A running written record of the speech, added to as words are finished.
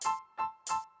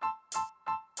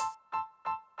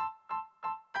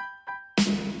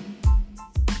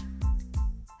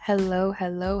Hello,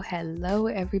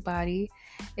 everybody.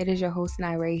 It is your host,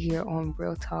 Ray, here on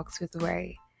Real Talks with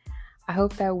Ray. I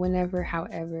hope that whenever,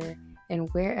 however, and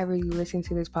wherever you listen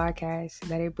to this podcast,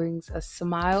 that it brings a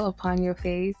smile upon your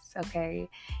face, okay?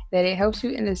 That it helps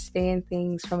you understand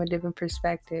things from a different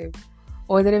perspective,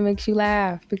 or that it makes you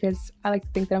laugh because I like to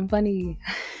think that I'm funny.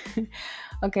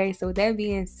 Okay, so with that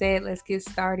being said, let's get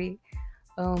started.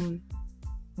 Um,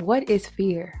 what is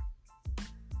fear?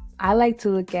 I like to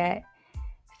look at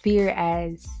fear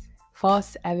as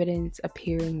false evidence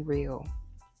appearing real.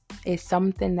 It's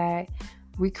something that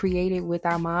we created with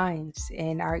our minds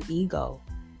and our ego.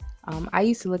 I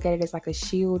used to look at it as like a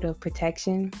shield of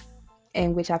protection,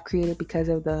 in which I've created because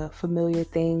of the familiar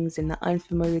things and the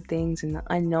unfamiliar things and the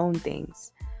unknown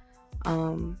things.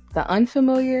 The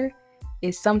unfamiliar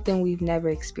is something we've never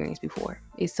experienced before.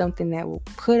 It's something that will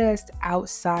put us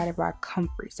outside of our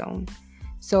comfort zone.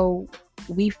 So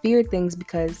we fear things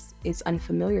because it's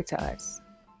unfamiliar to us,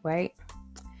 right?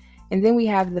 And then we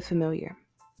have the familiar.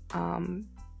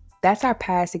 That's our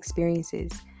past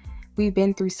experiences. We've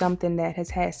been through something that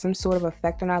has had some sort of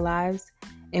effect on our lives.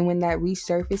 And when that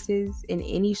resurfaces in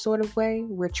any sort of way,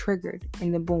 we're triggered.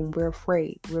 And then boom, we're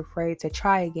afraid. We're afraid to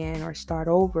try again or start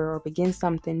over or begin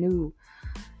something new.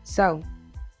 So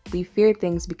we fear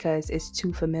things because it's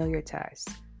too familiar to us,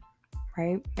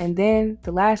 right? And then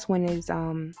the last one is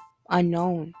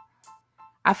unknown.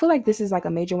 I feel like this is like a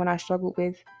major one I struggled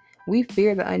with. We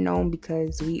fear the unknown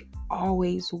because we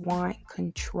always want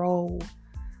control.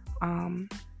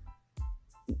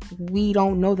 We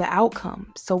don't know the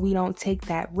outcome, so we don't take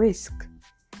that risk.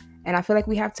 And I feel like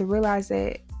we have to realize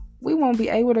that we won't be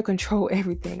able to control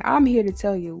everything. I'm here to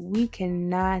tell you, we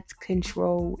cannot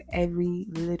control every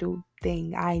little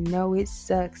thing. I know it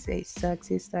sucks,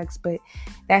 but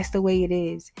that's the way it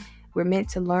is. We're meant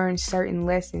to learn certain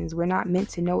lessons. We're not meant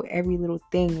to know every little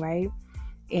thing, right?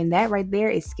 And that right there,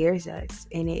 it scares us,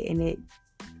 and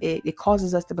it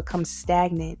causes us to become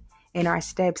stagnant in our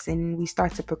steps, and we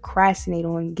start to procrastinate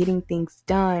on getting things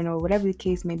done or whatever the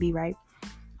case may be, right?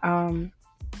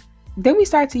 Then we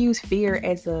start to use fear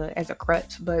as a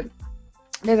crutch, but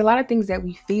there's a lot of things that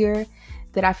we fear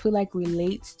that I feel like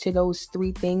relates to those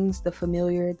three things: the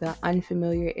familiar, the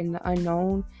unfamiliar, and the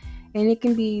unknown. And it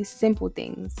can be simple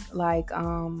things like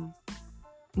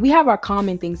we have our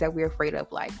common things that we're afraid of,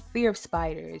 like fear of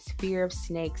spiders, fear of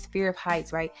snakes, fear of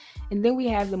heights, right? And then we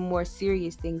have the more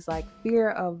serious things like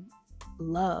fear of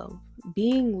love,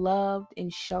 being loved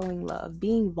and showing love,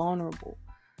 being vulnerable.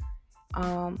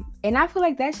 And I feel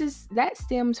like that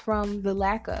stems from the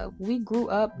lack of, we grew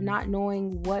up not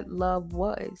knowing what love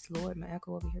was. Lord, my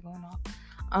echo over here going off.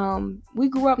 We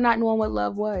grew up not knowing what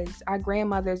love was. Our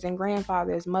grandmothers and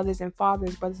grandfathers, mothers and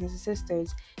fathers, brothers and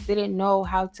sisters, they didn't know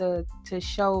how to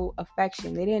show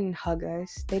affection. They didn't hug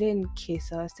us. They didn't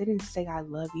kiss us. They didn't say, I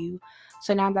love you.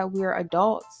 So now that we're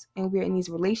adults and we're in these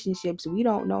relationships, we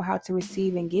don't know how to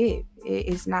receive and give.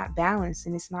 It's not balanced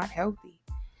and it's not healthy.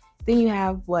 Then you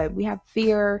have what? We have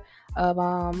fear of,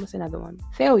 what's another one?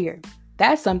 Failure.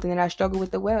 That's something that I struggle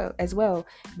with as well.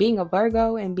 Being a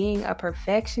Virgo and being a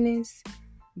perfectionist,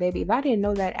 baby, if I didn't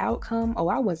know that outcome,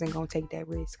 I wasn't gonna take that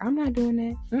risk. I'm not doing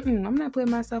that. I'm not putting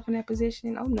myself in that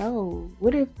position. Oh no.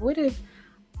 What if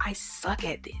I suck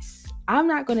at this? I'm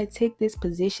not gonna take this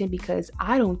position because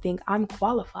I don't think I'm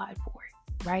qualified for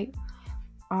it, right?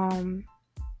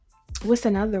 What's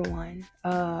another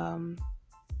one?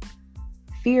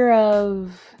 Fear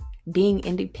of being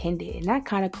independent, and that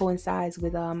kind of coincides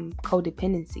with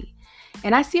codependency.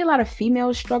 And I see a lot of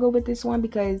females struggle with this one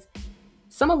because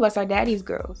some of us are daddy's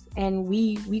girls, and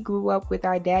we grew up with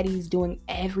our daddies doing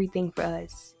everything for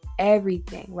us,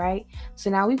 everything, right?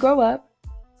 So now we grow up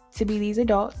to be these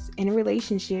adults in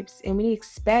relationships, and we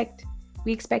expect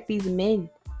these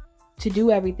men to do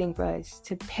everything for us,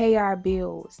 to pay our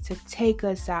bills, to take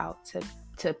us out,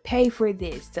 to pay for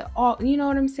this, to all, you know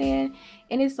what I'm saying?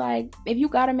 And it's like, if you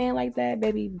got a man like that,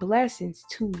 baby, blessings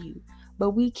to you.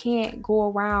 But we can't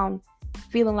go around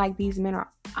feeling like these men are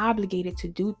obligated to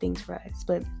do things for us.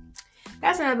 But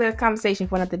that's another conversation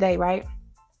for another day, right?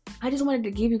 I just wanted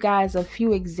to give you guys a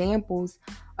few examples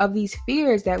of these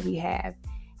fears that we have.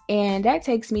 And that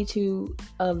takes me to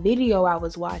a video I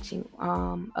was watching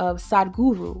of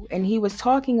Sadhguru. And he was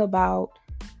talking about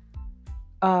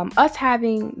us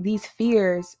having these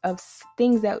fears of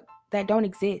things that don't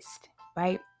exist,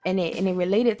 right? And it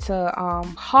related to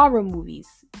horror movies.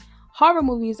 Horror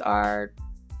movies are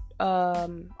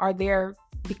there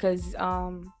because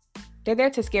they're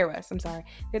there to scare us. I'm sorry,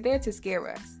 they're there to scare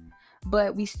us,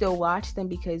 but we still watch them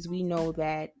because we know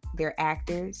that they're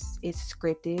actors. It's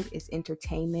scripted. It's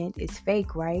entertainment. It's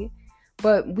fake, right?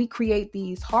 but we create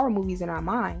these horror movies in our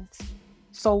minds.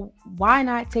 So why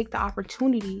not take the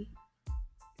opportunity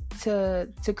to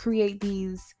create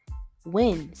these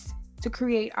wins, to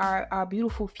create our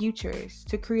beautiful futures,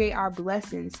 to create our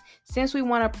blessings? Since we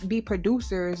want to be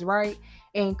producers, right,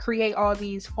 and create all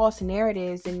these false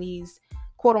narratives and these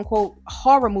quote unquote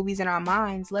horror movies in our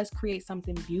minds, let's create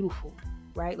something beautiful,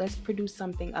 right? Let's produce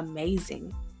something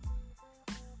amazing.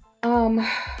 Let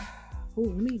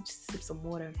me just sip some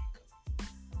water.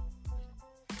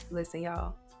 Listen,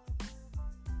 y'all,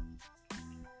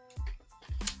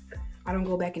 I don't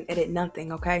go back and edit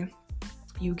nothing, okay?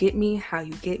 You get me how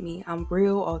you get me. I'm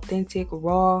real, authentic,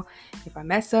 raw. If I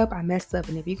mess up, I mess up.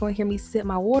 And if you're going to hear me sip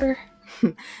my water,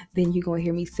 then you're going to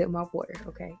hear me sip my water,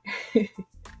 okay?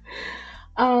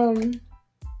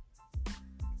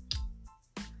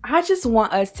 I just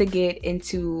want us to get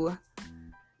into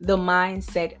the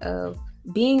mindset of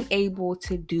being able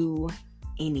to do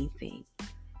anything.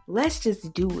 Let's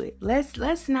just do it.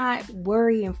 Let's not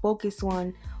worry and focus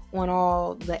on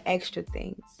all the extra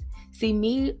things. See,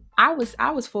 me, I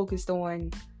was focused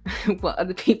on what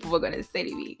other people were going to say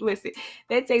to me. Listen,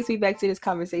 that takes me back to this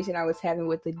conversation I was having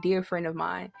with a dear friend of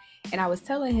mine. And I was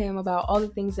telling him about all the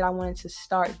things that I wanted to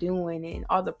start doing and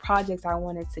all the projects I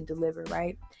wanted to deliver,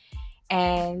 right?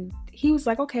 And he was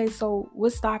like, okay, so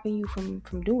what's stopping you from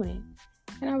doing it?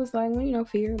 And I was like, well,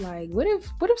 fear. Like, what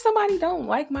if somebody don't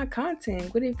like my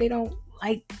content? What if they don't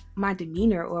like my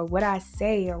demeanor or what I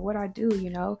say or what I do,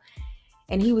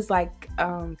 And he was like,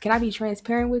 can I be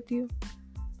transparent with you?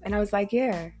 And I was like,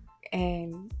 yeah.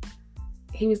 And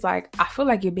he was like, I feel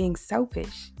like you're being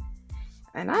selfish.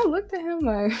 And I looked at him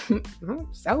like,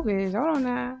 selfish? Hold on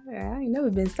now. I ain't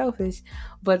never been selfish.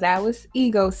 But that was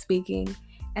ego speaking.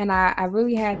 And I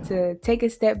really had to take a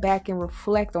step back and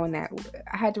reflect on that.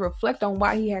 I had to reflect on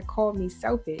why he had called me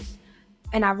selfish.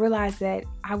 And I realized that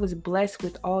I was blessed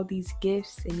with all these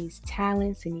gifts and these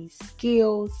talents and these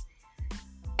skills.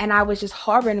 And I was just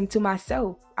harboring them to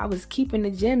myself. I was keeping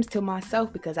the gems to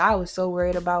myself because I was so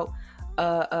worried about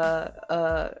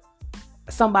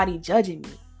somebody judging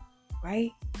me,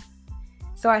 right?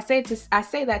 So I say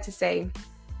that to say,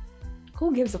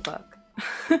 who gives a fuck?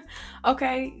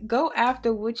 Okay, go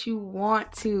after what you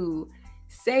want to.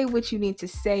 Say what you need to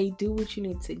say, do what you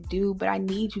need to do, but I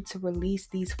need you to release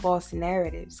these false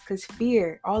narratives, because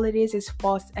fear, all it is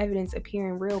false evidence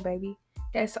appearing real, baby.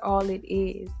 That's all it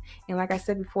is. And like I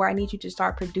said before, I need you to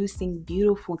start producing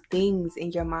beautiful things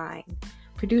in your mind.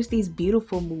 Produce these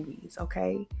beautiful movies,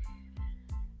 okay?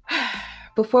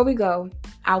 Before we go,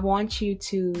 I want you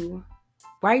to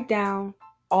write down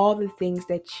all the things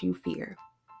that you fear,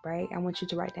 right? I want you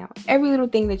to write down every little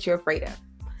thing that you're afraid of.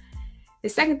 The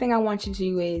second thing I want you to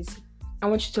do is I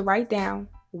want you to write down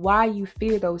why you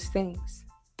fear those things.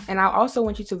 And I also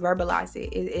want you to verbalize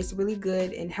it. It's really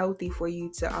good and healthy for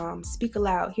you to speak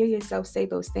aloud, hear yourself say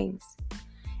those things.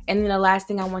 And then the last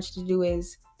thing I want you to do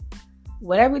is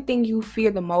whatever thing you fear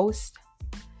the most,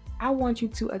 I want you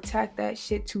to attack that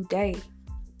shit today.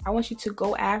 I want you to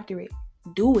go after it.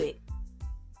 Do it.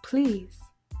 Please.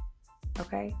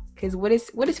 Okay? Because what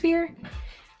is fear?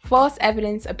 False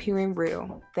evidence appearing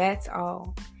real. That's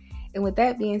all. And with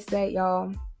that being said,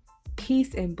 y'all,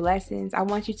 peace and blessings. I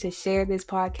want you to share this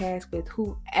podcast with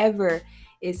whoever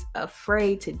is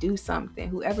afraid to do something,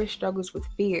 whoever struggles with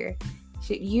fear.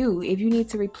 If you need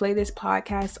to replay this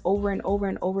podcast over and over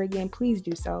and over again, please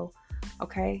do so.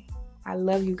 Okay? I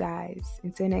love you guys.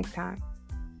 Until next time.